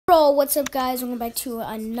Yo, what's up guys? Welcome back to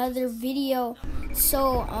another video.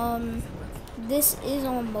 So this is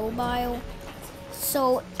on mobile.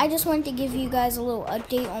 So I just wanted to give you guys a little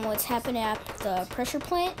update on what's happening at the pressure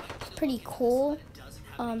plant. It's pretty cool.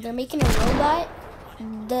 They're making a robot.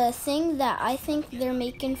 The thing that I think they're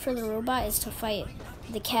making for the robot is to fight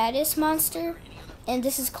the Catus monster, and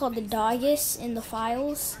this is called the Dogus in the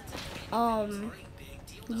files.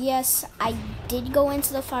 Yes, I did go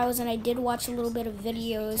into the files and I did watch a little bit of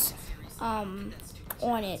videos on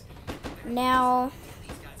it. Now,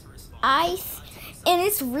 and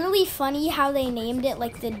it's really funny how they named it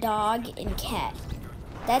like the dog and cat.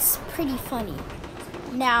 That's pretty funny.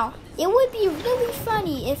 Now, it would be really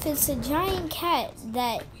funny if it's a giant cat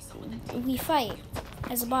that we fight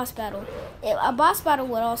as a boss battle. A boss battle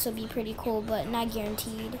would also be pretty cool, but not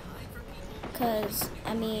guaranteed. Because,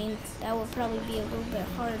 I mean, that would probably be a little bit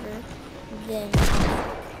harder than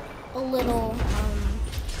a little,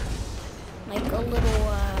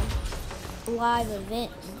 live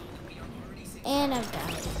event. And I've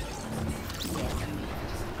died.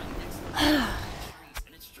 Yeah.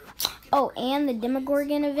 Oh, and the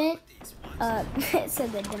Demogorgon event. It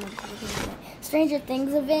said the Demogorgon event. Stranger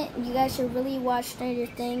Things event. You guys should really watch Stranger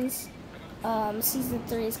Things. Season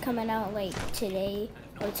 3 is coming out, like, today.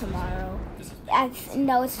 Or tomorrow.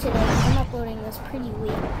 No, it's today. I'm uploading this pretty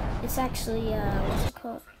late. It's actually, what's it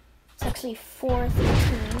called? It's actually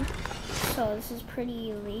 4:13. So this is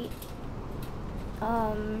pretty late.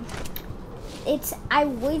 I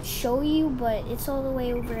would show you, but it's all the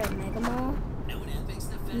way over at Mega Mall.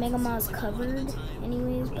 Mega Mall is covered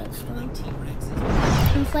anyways, but it's fine.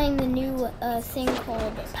 I'm playing the new, thing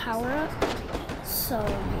called Power Up. So,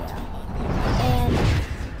 yeah. And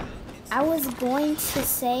I was going to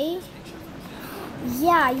say,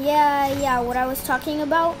 yeah, what I was talking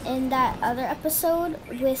about in that other episode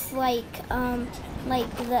with like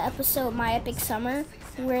the episode My Epic Summer,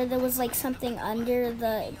 where there was like something under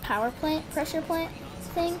the pressure plant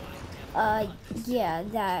thing.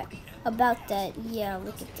 Yeah, about that. Yeah,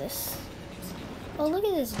 look at this. Oh, look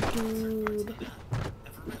at this dude.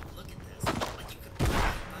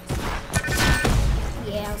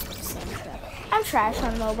 Yeah, I was gonna say crap. I'm trash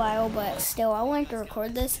on mobile, but still, I wanted to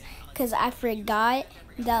record this because I forgot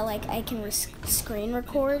that like I can screen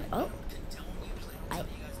record. Oh,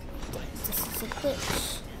 this is a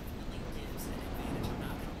glitch.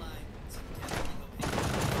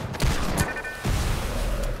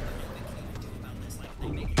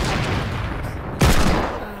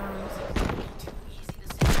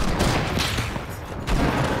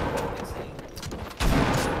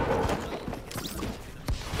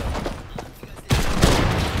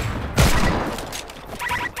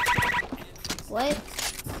 What?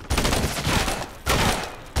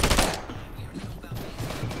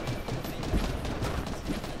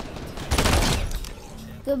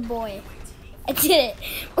 Good boy. I did it.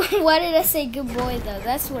 Why did I say good boy though?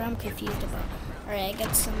 That's what I'm confused about. Alright, I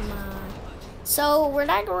got some, so we're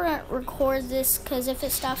not gonna record this because if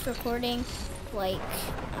it stops recording, like,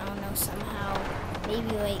 I don't know, somehow,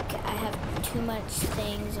 maybe like I have too much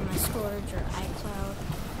things in my storage or iCloud,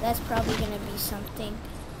 that's probably gonna be something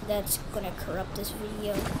that's gonna corrupt this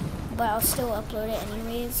video, but I'll still upload it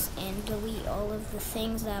anyways and delete all of the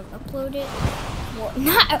things that I've uploaded. Well,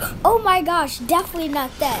 oh my gosh, definitely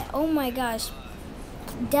not that. Oh my gosh,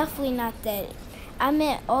 definitely not that. I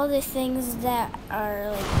meant all the things that are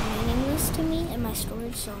like meaningless to me in my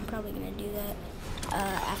storage, so I'm probably gonna do that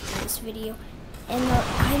after this video. And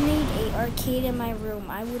I made an arcade in my room.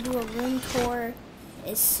 I will do a room tour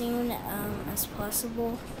as soon as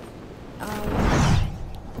possible.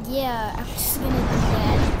 Yeah, I'm just gonna do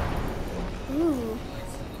that. Ooh.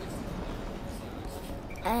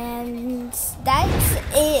 And that's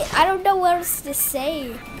it. I don't know what else to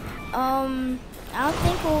say. I don't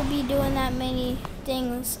think we'll be doing that many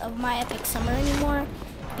things of My Epic Summer anymore,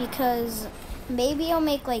 because maybe I'll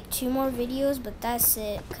make like 2 more videos, but that's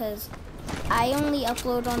it, because I only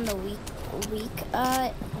upload on the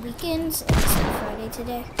weekends, and it's Friday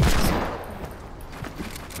today.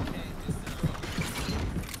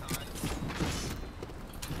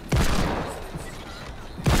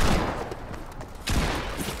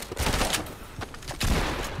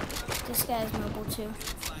 This guy's mobile too.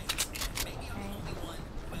 Alright.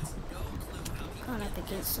 Going up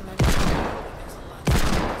against some of them.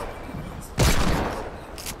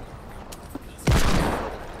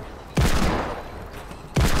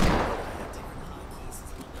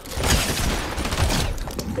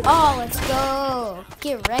 Oh, let's go!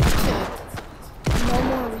 Get wrecked, kid. No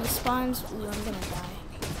more respawns. Ooh, I'm gonna die.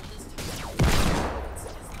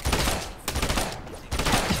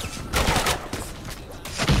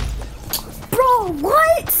 Oh,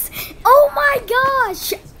 what? Oh my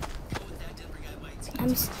gosh!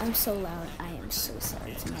 I'm so loud. I am so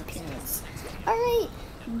sorry to my parents. Alright,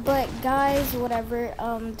 but guys, whatever.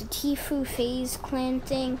 The Tfue FaZe Clan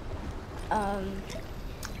thing.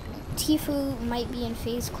 Tfue might be in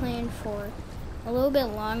FaZe Clan for a little bit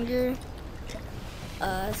longer.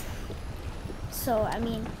 So I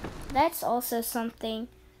mean, that's also something.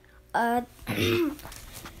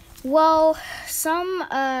 Well, some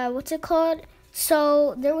what's it called?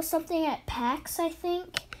 So there was something at PAX, I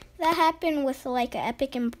think, that happened with like an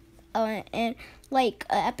Epic and like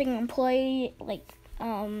an Epic employee, like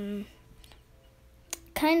kind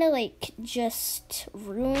of like just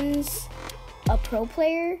ruins a pro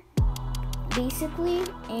player, basically.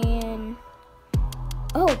 And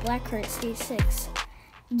oh, Blackheart stage 6.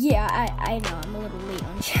 Yeah, I know I'm a little late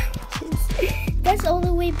on challenges. That's all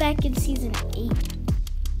the way back in season 8.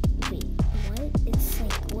 Wait, what? It's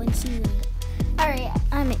like one season. Alright,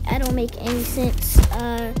 I don't make any sense.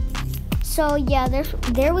 So yeah, there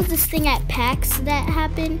was this thing at PAX that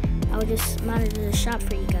happened. I'll just monitor the shop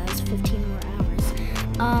for you guys. 15 more hours.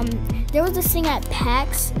 There was this thing at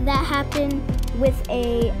PAX that happened with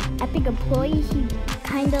a Epic employee. He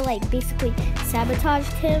kind of like basically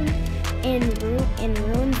sabotaged him and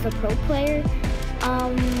ruined the pro player.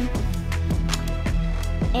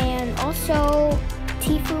 And also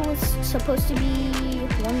Tfue was supposed to be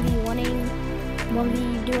 1v1ing,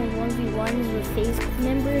 doing 1v1s with FaZe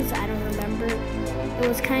members. I don't remember. It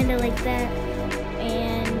was kind of like that.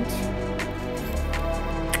 And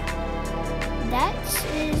that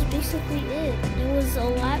is basically it. There was a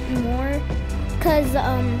lot more, cause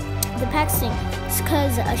the PAX thing,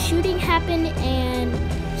 cause a shooting happened and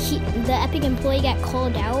the Epic employee got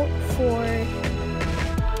called out for,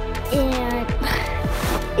 and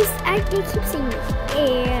I keep saying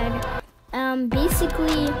it, and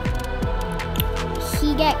basically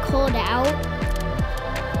he got called out.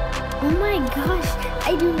 Oh my gosh,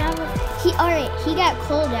 I do not. He got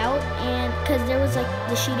called out, and because there was like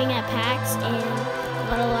the shooting at PAX and a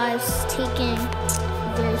lot of lives taken.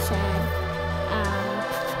 Very sad.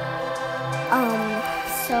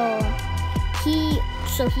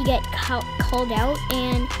 So he got called out,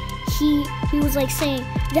 and he was like saying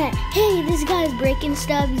that, hey, this guy's breaking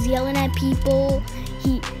stuff. He's yelling at people.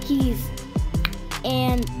 He's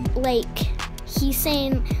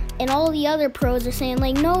saying, and all the other pros are saying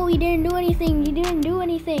like, no, he didn't do anything. He didn't do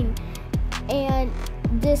anything. And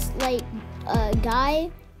this like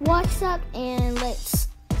guy walks up and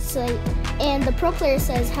and the pro player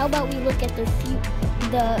says, how about we look at oh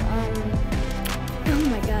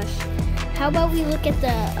my gosh. How about we look at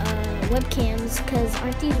the webcams, because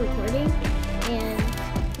aren't these recording? And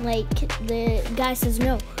like the guy says,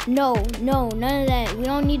 no, none of that. We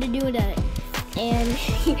don't need to do that. And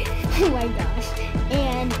oh my gosh.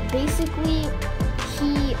 And basically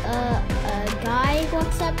a guy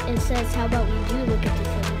walks up and says, how about we do look at the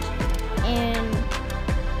footage? And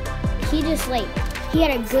he just like, he had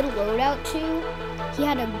a good loadout too. He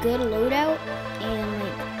had a good loadout, and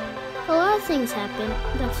like a lot of things happened.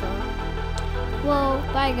 That's all. Well,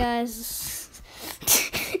 bye guys.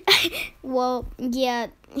 Well, yeah,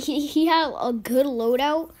 he had a good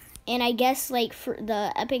loadout, and I guess like for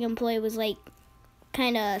the Epic employee was like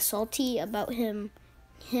kind of salty about him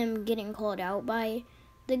getting called out by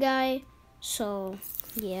the guy. So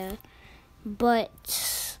yeah, but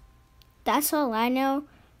that's all I know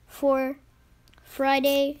for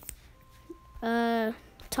Friday.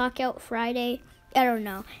 Talk out Friday. I don't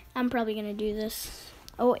know. I'm probably gonna do this.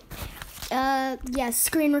 Oh wait. Yeah,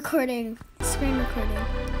 screen recording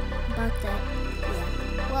about that.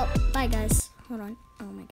 Yeah. Well, bye guys. Hold on. Oh my